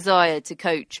desire to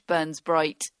coach burns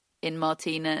bright in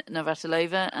Martina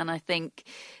Navratilova, and I think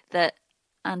that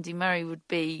Andy Murray would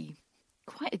be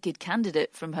quite a good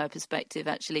candidate from her perspective,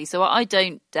 actually. So I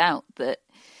don't doubt that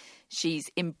she's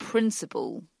in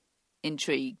principle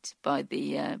intrigued by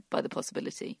the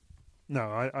possibility.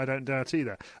 No, I don't doubt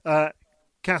either.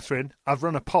 Catherine, I've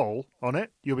run a poll on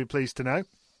it, you'll be pleased to know.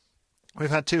 We've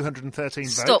had 213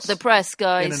 votes. Stop the press,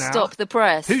 guys. Stop the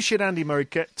press. Who should Andy Murray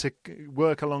get to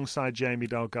work alongside Jamie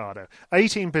Delgado?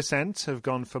 18% have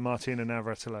gone for Martina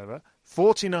Navratilova.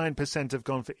 49% have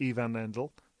gone for Ivan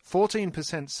Lendl.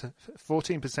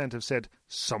 14% have said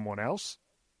someone else.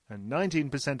 And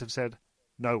 19% have said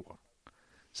no one.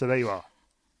 So there you are.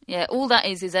 Yeah, all that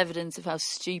is evidence of how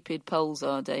stupid polls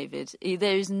are, David.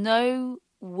 There is no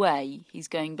way he's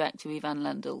going back to Ivan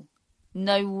Lendl.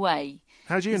 No way.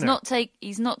 How do you know?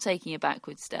 He's not taking a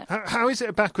backward step. How is it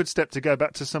a backward step to go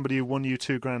back to somebody who won you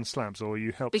 2 Grand Slams, or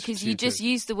you helped? Because you just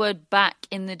used the word back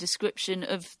in the description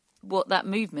of what that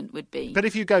movement would be. But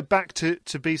if you go back to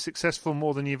be successful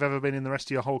more than you've ever been in the rest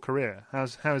of your whole career,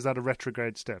 how is that a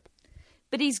retrograde step?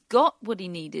 But he's got what he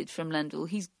needed from Lendl.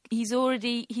 He's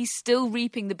still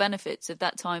reaping the benefits of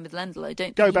that time with Lendl. I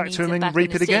don't go back to him and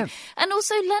reap it again. And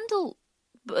also Lendl,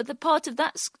 the part of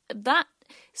that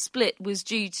split was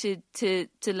due to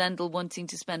Lendl wanting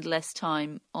to spend less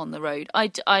time on the road.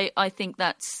 I think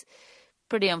that's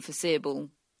pretty unforeseeable,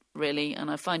 really,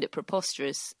 and I find it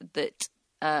preposterous that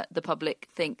the public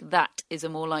think that is a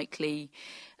more likely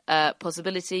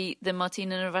possibility than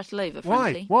Martina Navratilova,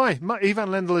 frankly. Why? Ivan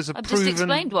Lendl is I've just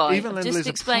explained why.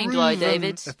 Why,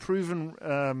 David. A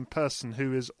proven person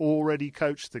who has already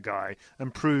coached the guy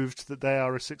and proved that they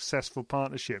are a successful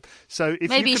partnership. So if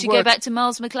maybe you should go back to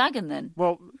Miles McLagan then,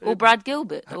 or Brad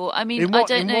Gilbert, or I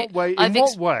don't know. In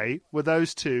what way were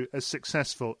those two as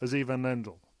successful as Ivan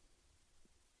Lendl?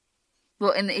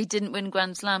 Well, and he didn't win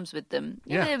Grand Slams with them.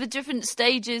 Yeah, there were different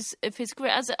stages of his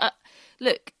career.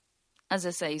 Look. As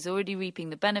I say, he's already reaping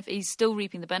the benefit. He's still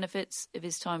reaping the benefits of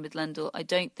his time with Lendl. I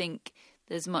don't think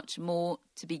there's much more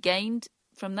to be gained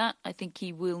from that. I think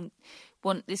he will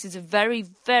want. This is a very,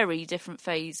 very different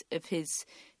phase of his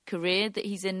career that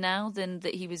he's in now than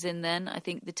that he was in then. I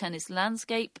think the tennis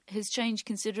landscape has changed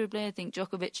considerably. I think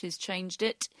Djokovic has changed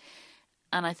it,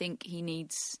 and I think he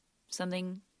needs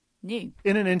something new.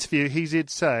 In an interview, he did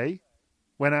say,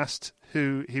 when asked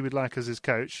who he would like as his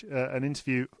coach, an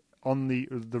interview on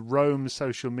the Rome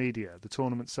social media, the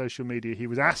tournament social media, he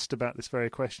was asked about this very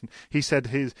question. He said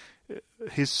his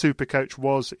super coach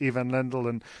was Ivan Lendl,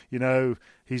 and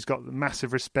he's got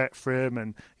massive respect for him,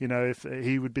 and if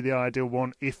he would be the ideal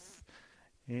one if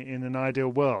in an ideal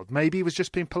world. Maybe he was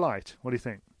just being polite. What do you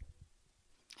think?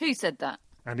 Who said that?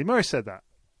 Andy Murray said that.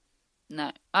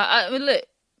 No, I mean, look,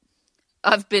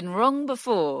 I've been wrong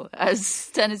before,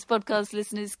 as tennis podcast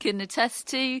listeners can attest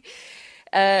to.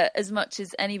 As much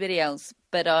as anybody else,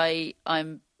 but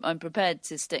I'm prepared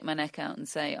to stick my neck out and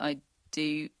say I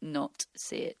do not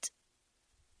see it.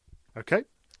 Okay,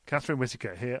 Catherine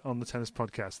Whitaker here on the Tennis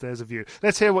Podcast. There's a view.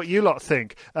 Let's hear what you lot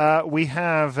think. We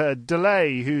have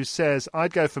Delay, who says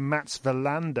I'd go for Mats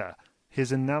Wilander.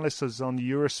 His analysis on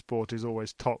Eurosport is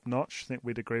always top notch. I think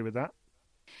we'd agree with that.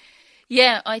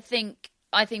 Yeah, I think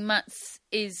Mats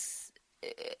is.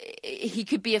 He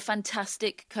could be a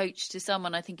fantastic coach to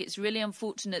someone. I think it's really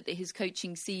unfortunate that his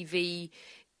coaching CV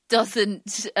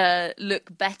doesn't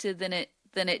look better than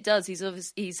it does.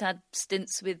 He's had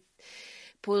stints with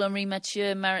Paul-Henri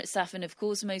Mathieu, Marat Safin, of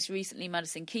course, most recently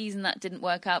Madison Keys, and that didn't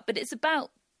work out. But it's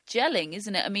about gelling,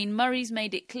 isn't it? I mean, Murray's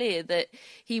made it clear that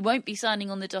he won't be signing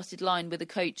on the dotted line with a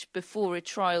coach before a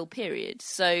trial period.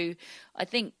 So I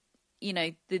think,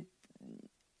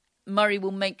 Murray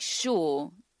will make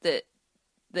sure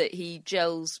that he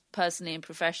gels personally and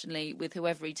professionally with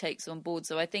whoever he takes on board.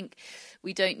 So I think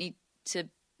we don't need to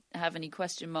have any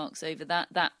question marks over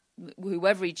that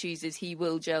whoever he chooses, he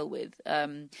will gel with.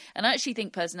 And I actually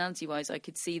think personality-wise, I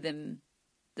could see them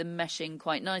meshing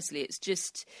quite nicely. It's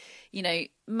just,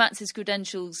 Mats's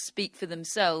credentials speak for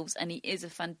themselves, and he is a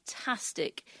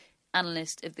fantastic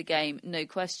analyst of the game, no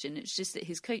question. It's just that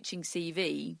his coaching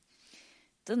CV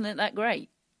doesn't look that great.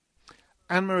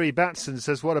 Anne-Marie Batson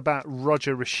says, what about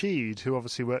Roger Rashid, who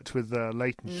obviously worked with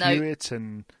Leighton Hewitt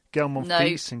and Gael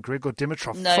Monfils and Grigor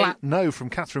Dimitrov? Flat no from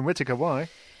Catherine Whitaker. Why?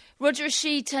 Roger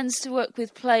Rashid tends to work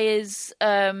with players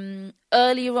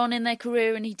earlier on in their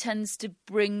career, and he tends to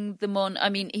bring them on. I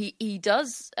mean, he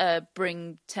does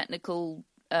bring technical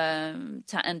and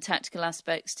tactical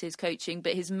aspects to his coaching,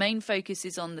 but his main focus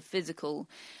is on the physical,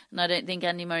 and I don't think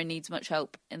Andy Murray needs much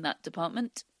help in that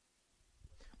department.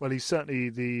 Well, he's certainly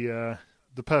the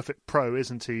perfect pro,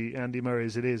 isn't he, Andy Murray,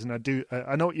 as it is? And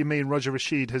I know what you mean. Roger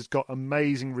Rashid has got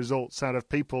amazing results out of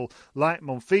people like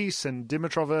Monfils and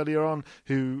Dimitrov earlier on,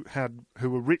 who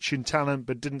were rich in talent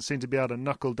but didn't seem to be able to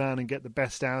knuckle down and get the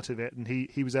best out of it. And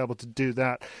he was able to do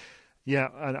that. Yeah,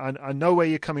 I know where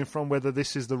you're coming from, whether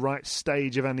this is the right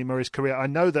stage of Andy Murray's career. I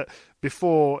know that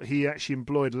before he actually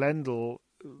employed Lendl,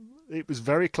 it was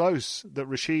very close that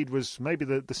Rashid was maybe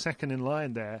the second in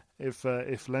line there if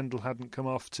Lendl hadn't come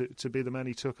off to be the man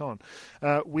he took on.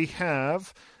 We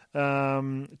have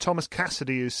Thomas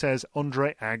Cassidy, who says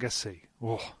Andre Agassi.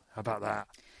 Oh, how about that?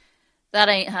 That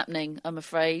ain't happening, I'm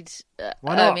afraid.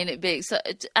 Why not? I mean,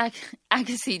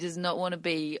 Agassi does not want to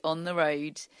be on the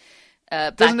road.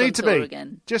 Doesn't need to be.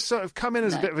 Again. Just sort of come in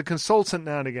as a bit of a consultant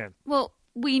now and again. Well,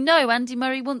 we know Andy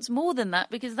Murray wants more than that,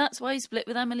 because that's why he split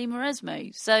with Amélie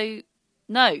Mauresmo. So,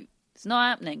 no, it's not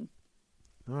happening.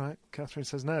 All right, Catherine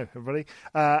says no, everybody.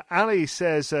 Ali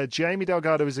says Jamie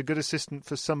Delgado is a good assistant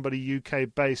for somebody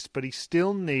UK-based, but he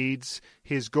still needs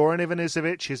his Goran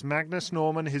Ivanisevic, his Magnus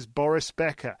Norman, his Boris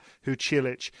Becker, who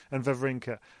Cilic and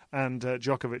Wawrinka and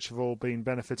Djokovic have all been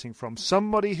benefiting from.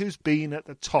 Somebody who's been at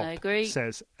the top, I agree,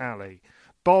 says Ali.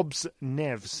 Bob's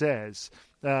Nev says,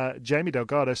 Jamie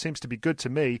Delgado seems to be good to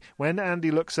me. When Andy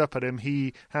looks up at him,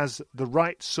 he has the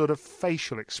right sort of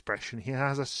facial expression. He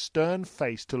has a stern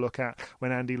face to look at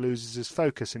when Andy loses his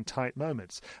focus in tight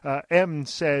moments. M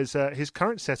says, his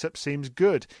current setup seems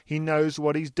good. He knows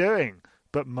what he's doing.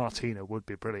 But Martina would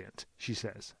be brilliant, she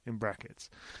says, in brackets.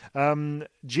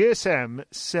 GSM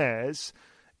says,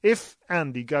 if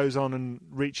Andy goes on and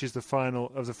reaches the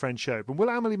final of the French Open, will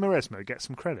Amélie Mauresmo get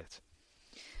some credit?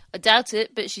 I doubt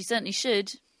it, but she certainly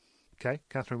should. Okay,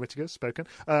 Catherine Whitaker's spoken.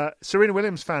 Serena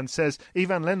Williams fan says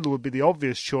Ivan Lendl would be the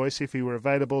obvious choice if he were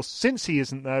available. Since he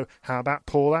isn't, though, how about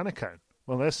Paul Annacone?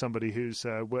 Well, there's somebody who's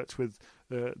worked with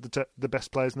the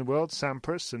best players in the world,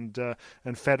 Sampras and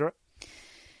Federer.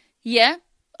 Yeah,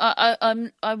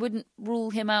 I wouldn't rule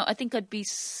him out. I think I'd be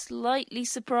slightly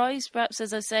surprised. Perhaps,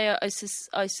 as I say,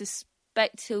 I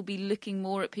suspect he'll be looking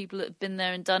more at people that have been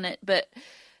there and done it, but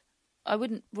I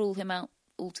wouldn't rule him out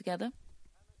altogether.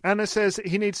 Anna says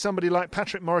he needs somebody like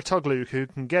Patrick Mouratoglou who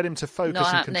can get him to focus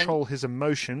and control his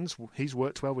emotions. He's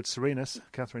worked well with Serena.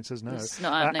 Catherine says no. It's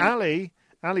not happening.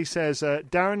 Ali says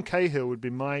Darren Cahill would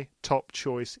be my top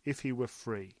choice if he were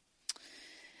free.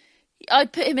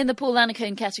 I'd put him in the Paul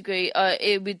Annacone category.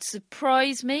 It would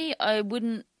surprise me. I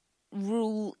wouldn't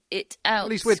rule it out.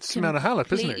 Well, he's with Simona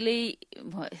Halep, isn't he?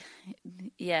 What?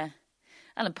 Yeah.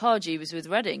 Alan Pardew was with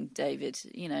Reading, David.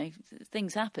 You know,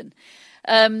 things happen.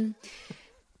 Wouldn't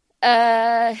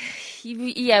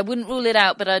rule it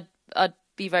out, but I'd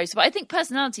be very surprised. I think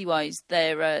personality-wise,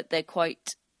 they're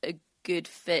quite a good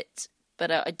fit,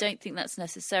 but I don't think that's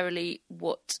necessarily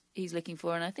what he's looking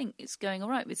for, and I think it's going all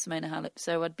right with Simona Halep,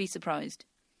 so I'd be surprised.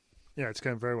 Yeah, it's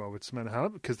going very well with Simona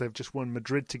Halep because they've just won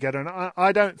Madrid together, and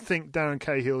I don't think Darren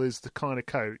Cahill is the kind of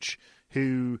coach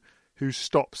who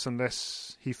stops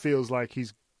unless he feels like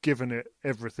he's given it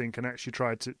everything and actually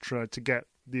try to get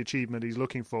the achievement he's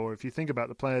looking for. If you think about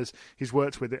the players he's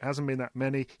worked with, it hasn't been that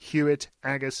many. Hewitt,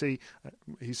 Agassi,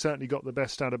 he's certainly got the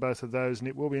best out of both of those, and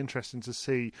it will be interesting to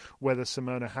see whether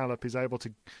Simona Halep is able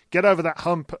to get over that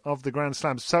hump of the Grand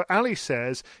Slams. So Ali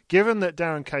says, given that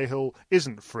Darren Cahill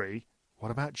isn't free,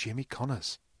 what about Jimmy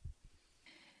Connors?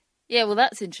 Yeah, well,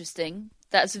 that's interesting.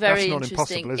 That's very not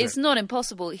interesting. Impossible, is it? It's not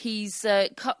impossible. He's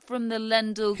cut from the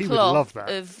Lendl He would love cloth that.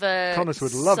 of Connors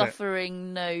would love it.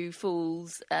 suffering no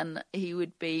fools, and he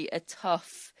would be a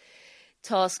tough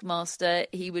taskmaster.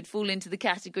 He would fall into the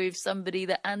category of somebody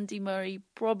that Andy Murray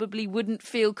probably wouldn't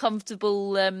feel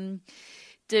comfortable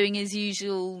doing his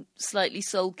usual slightly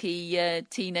sulky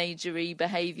teenagery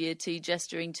behaviour to,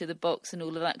 gesturing to the box and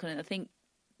all of that kind of. I think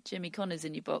Jimmy Connors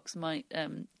in your box might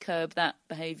curb that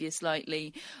behaviour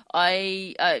slightly.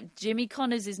 Jimmy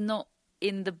Connors is not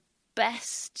in the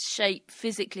best shape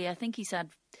physically. I think he's had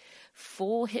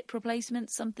 4 hip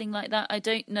replacements, something like that. I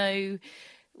don't know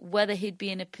whether he'd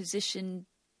be in a position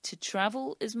to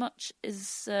travel as much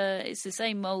as it's the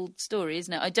same old story,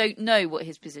 isn't it? I don't know what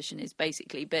his position is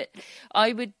basically, but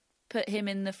I would put him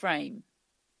in the frame.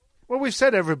 Well, we've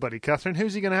said everybody, Catherine.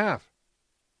 Who's he going to have?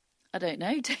 I don't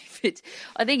know, David.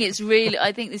 I think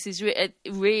this is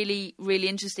really, really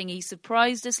interesting. He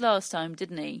surprised us last time,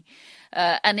 didn't he?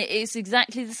 And it's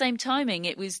exactly the same timing.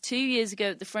 It was 2 years ago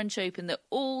at the French Open that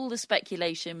all the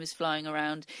speculation was flying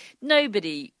around.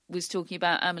 Nobody was talking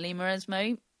about Amelie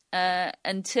Mauresmo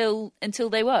until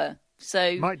they were.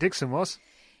 So Mike Dixon was.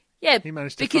 Yeah, he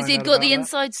managed to because find he'd out got the about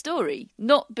inside story,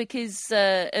 not because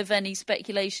of any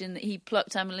speculation that he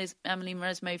plucked Amelie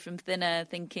Mauresmo from thin air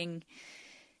thinking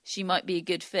she might be a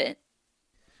good fit.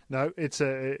 No, it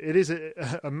is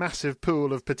a massive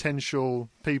pool of potential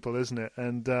people, isn't it?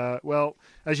 And, well,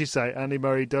 as you say, Andy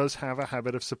Murray does have a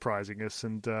habit of surprising us,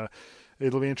 and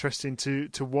it'll be interesting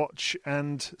to watch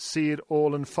and see it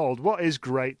all unfold. What is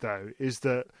great, though, is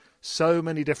that so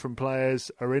many different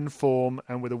players are in form,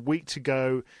 and with a week to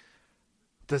go,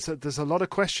 there's a lot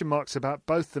of question marks about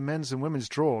both the men's and women's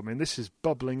draw. I mean, this is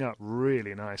bubbling up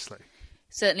really nicely.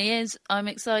 Certainly is. I'm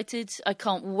excited. I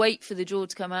can't wait for the draw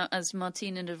to come out. As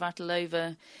Martina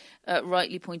Navratilova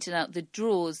rightly pointed out, the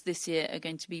draws this year are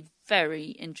going to be very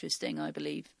interesting, I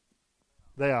believe.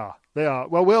 They are.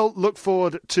 Well, we'll look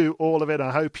forward to all of it.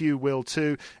 I hope you will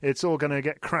too. It's all going to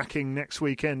get cracking next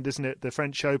weekend, isn't it? The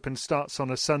French Open starts on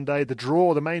a Sunday.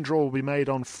 The main draw will be made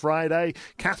on Friday.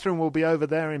 Catherine will be over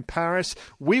there in Paris.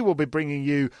 We will be bringing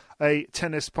you a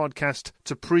tennis podcast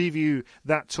to preview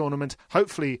that tournament,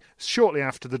 hopefully shortly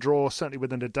after the draw, certainly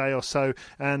within a day or so.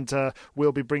 And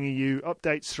we'll be bringing you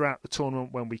updates throughout the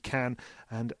tournament when we can.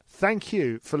 And thank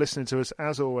you for listening to us,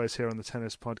 as always, here on the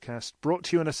Tennis Podcast, brought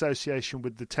to you in association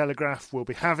with The Telegraph. We'll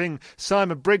be having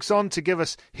Simon Briggs on to give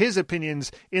us his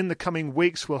opinions in the coming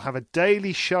weeks. We'll have a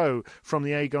daily show from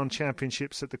the Aegon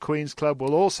Championships at the Queen's Club.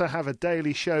 We'll also have a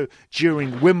daily show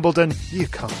during Wimbledon. You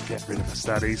can't get rid of us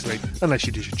that easily, unless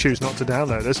you choose not to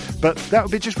download us. But that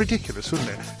would be just ridiculous, wouldn't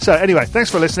it? So anyway,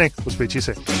 thanks for listening. We'll speak to you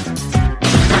soon.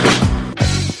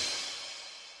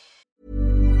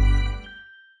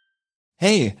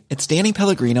 Hey, it's Danny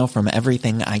Pellegrino from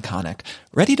Everything Iconic.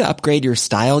 Ready to upgrade your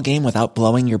style game without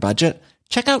blowing your budget?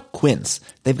 Check out Quince.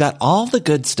 They've got all the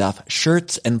good stuff,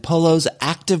 shirts and polos,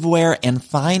 activewear, and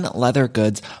fine leather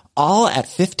goods, all at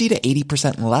 50 to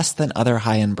 80% less than other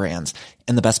high-end brands.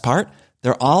 And the best part?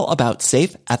 They're all about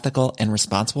safe, ethical, and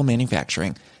responsible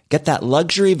manufacturing. Get that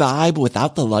luxury vibe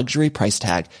without the luxury price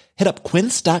tag. Hit up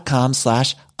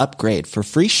quince.com/upgrade for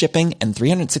free shipping and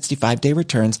 365-day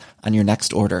returns on your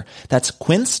next order. That's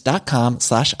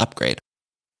quince.com/upgrade.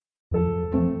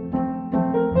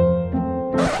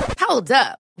 Hold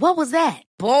up. What was that?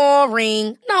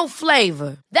 Boring. No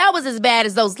flavor. That was as bad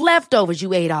as those leftovers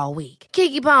you ate all week.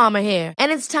 Keke Palmer here.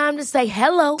 And it's time to say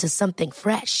hello to something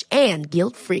fresh and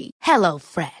guilt-free. Hello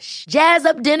Fresh. Jazz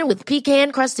up dinner with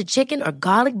pecan-crusted chicken or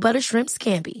garlic butter shrimp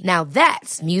scampi. Now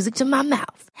that's music to my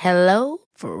mouth. Hello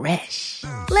Fresh.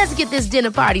 Let's get this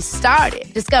dinner party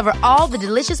started. Discover all the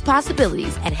delicious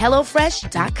possibilities at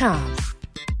HelloFresh.com.